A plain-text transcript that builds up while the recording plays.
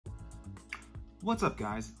What's up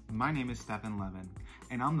guys, my name is Stephen Levin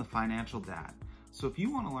and I'm the Financial Dad. So if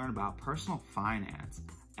you want to learn about personal finance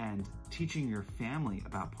and teaching your family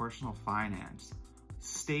about personal finance,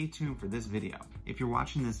 stay tuned for this video. If you're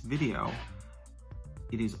watching this video,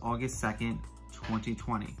 it is August 2nd,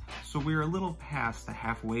 2020. So we're a little past the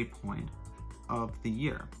halfway point of the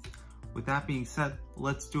year. With that being said,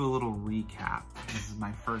 let's do a little recap. This is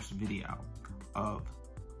my first video of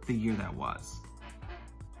the year that was.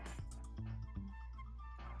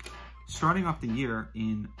 Starting off the year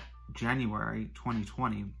in January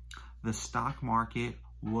 2020, the stock market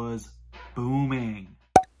was booming.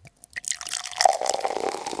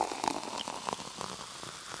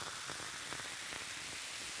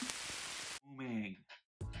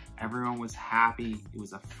 Everyone was happy. It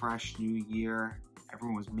was a fresh new year.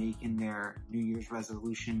 Everyone was making their New Year's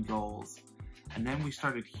resolution goals. And then we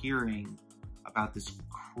started hearing about this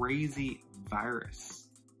crazy virus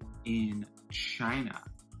in China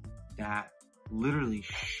that literally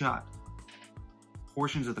shut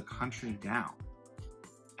portions of the country down.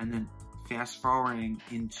 And then fast forwarding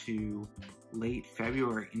into late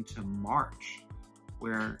February into March,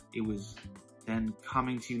 where it was then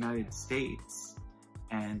coming to the United States,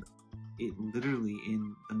 and it literally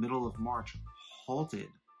in the middle of March halted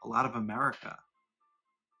a lot of America.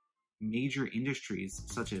 Major industries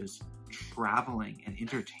such as traveling and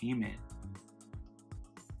entertainment,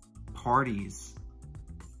 parties,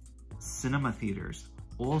 cinema theaters,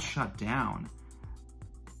 all shut down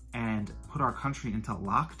and put our country into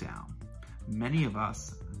lockdown. Many of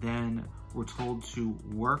us then were told to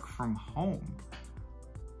work from home,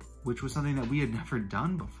 which was something that we had never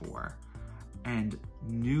done before. And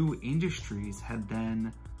new industries had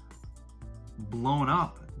then blown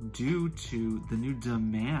up due to the new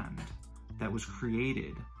demand that was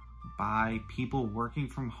created by people working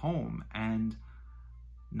from home and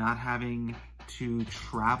not having to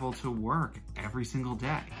travel to work every single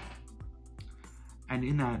day. And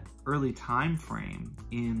in that early time frame,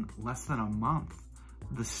 in less than a month,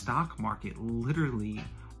 the stock market literally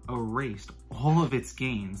erased all of its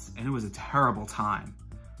gains, and it was a terrible time.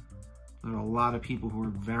 There were a lot of people who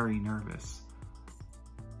were very nervous.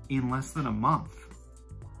 In less than a month,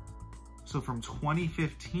 so from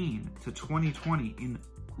 2015 to 2020, in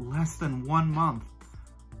less than 1 month,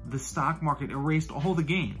 the stock market erased all the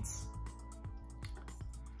gains.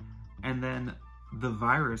 And then the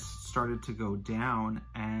virus started to go down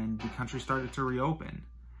and the country started to reopen.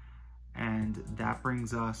 And that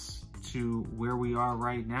brings us to where we are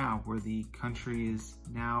right now, where the country is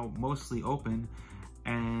now mostly open.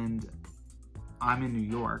 And I'm in New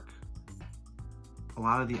York. A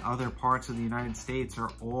lot of the other parts of the United States are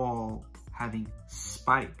all having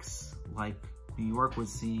spikes like New York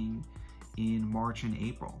was seeing in March and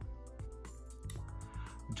April.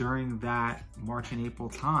 During that March and April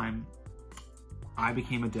time, I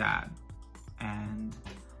became a dad, and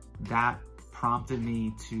that prompted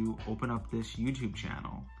me to open up this YouTube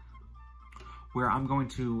channel where I'm going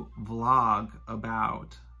to vlog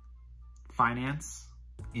about finance,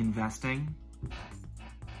 investing,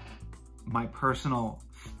 my personal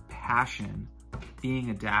passion, being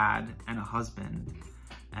a dad and a husband,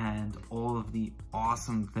 and all of the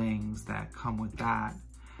awesome things that come with that.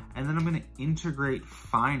 And then I'm going to integrate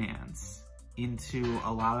finance into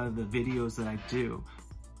a lot of the videos that I do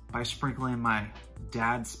by sprinkling my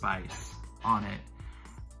dad spice on it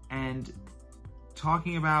and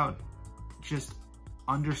talking about just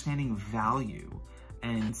understanding value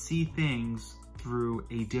and see things through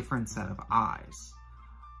a different set of eyes.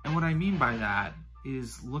 And what I mean by that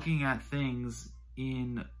is looking at things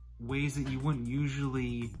in ways that you wouldn't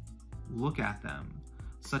usually look at them,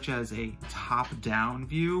 such as a top-down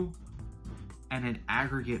view and an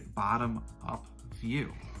aggregate bottom-up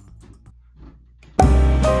view.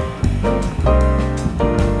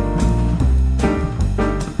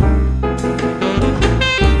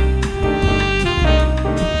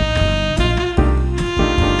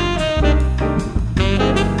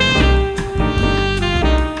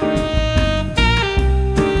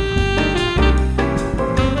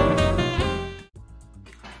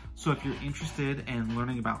 So if you're interested in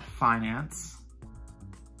learning about finance,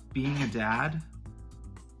 being a dad,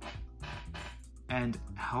 and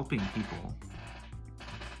helping people,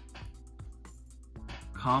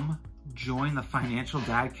 come join the Financial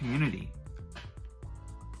Dad community.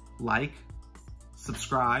 Like,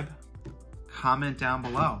 subscribe, comment down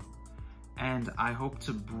below, and I hope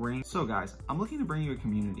to bring... So guys, I'm looking to bring you a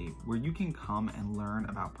community where you can come and learn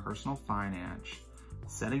about personal finance,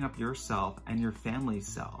 setting up yourself and your family's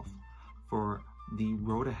self for the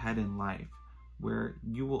road ahead in life, where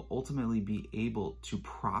you will ultimately be able to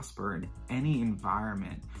prosper in any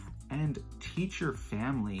environment and teach your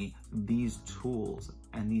family these tools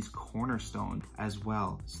and these cornerstones as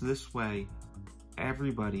well. So this way,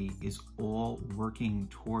 everybody is all working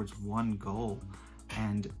towards one goal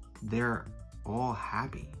and they're all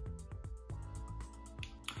happy.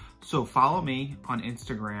 So follow me on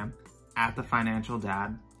Instagram at The Financial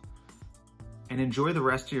Dad and enjoy the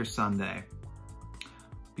rest of your Sunday,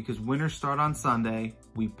 because winners start on Sunday,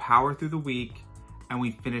 we power through the week, and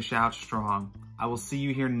we finish out strong. I will see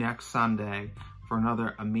you here next Sunday for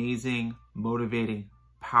another amazing, motivating,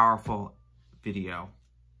 powerful video.